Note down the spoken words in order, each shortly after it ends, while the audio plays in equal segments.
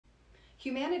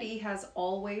Humanity has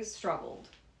always struggled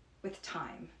with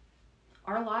time.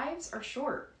 Our lives are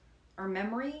short. Our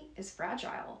memory is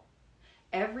fragile.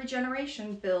 Every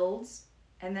generation builds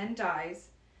and then dies,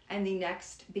 and the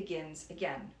next begins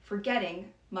again,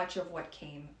 forgetting much of what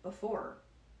came before.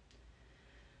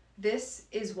 This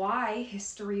is why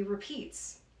history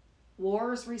repeats.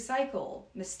 Wars recycle,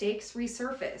 mistakes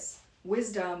resurface,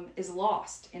 wisdom is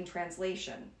lost in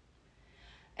translation.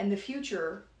 And the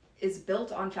future is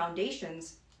built on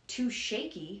foundations too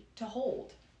shaky to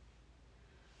hold.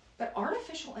 But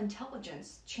artificial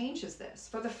intelligence changes this.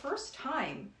 For the first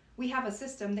time, we have a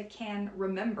system that can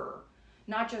remember,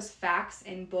 not just facts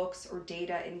in books or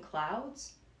data in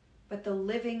clouds, but the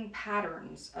living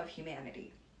patterns of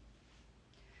humanity.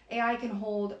 AI can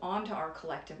hold onto our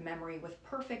collective memory with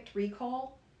perfect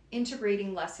recall,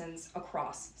 integrating lessons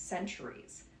across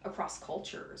centuries, across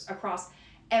cultures, across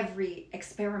every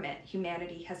experiment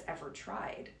humanity has ever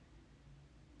tried.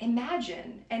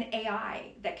 Imagine an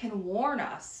AI that can warn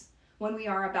us when we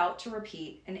are about to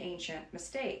repeat an ancient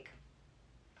mistake.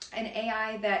 An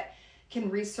AI that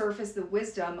can resurface the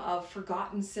wisdom of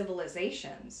forgotten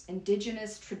civilizations,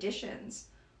 indigenous traditions,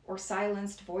 or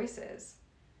silenced voices.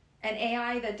 An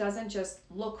AI that doesn't just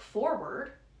look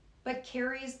forward, but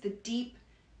carries the deep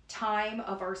time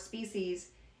of our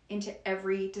species into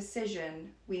every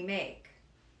decision we make.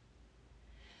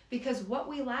 Because what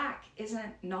we lack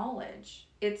isn't knowledge,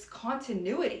 it's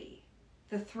continuity,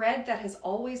 the thread that has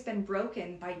always been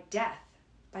broken by death,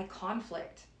 by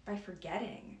conflict, by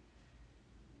forgetting.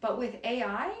 But with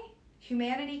AI,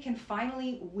 humanity can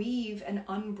finally weave an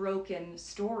unbroken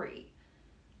story,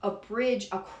 a bridge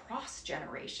across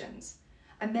generations,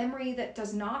 a memory that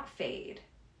does not fade,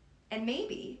 and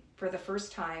maybe, for the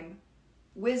first time,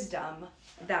 wisdom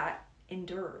that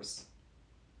endures.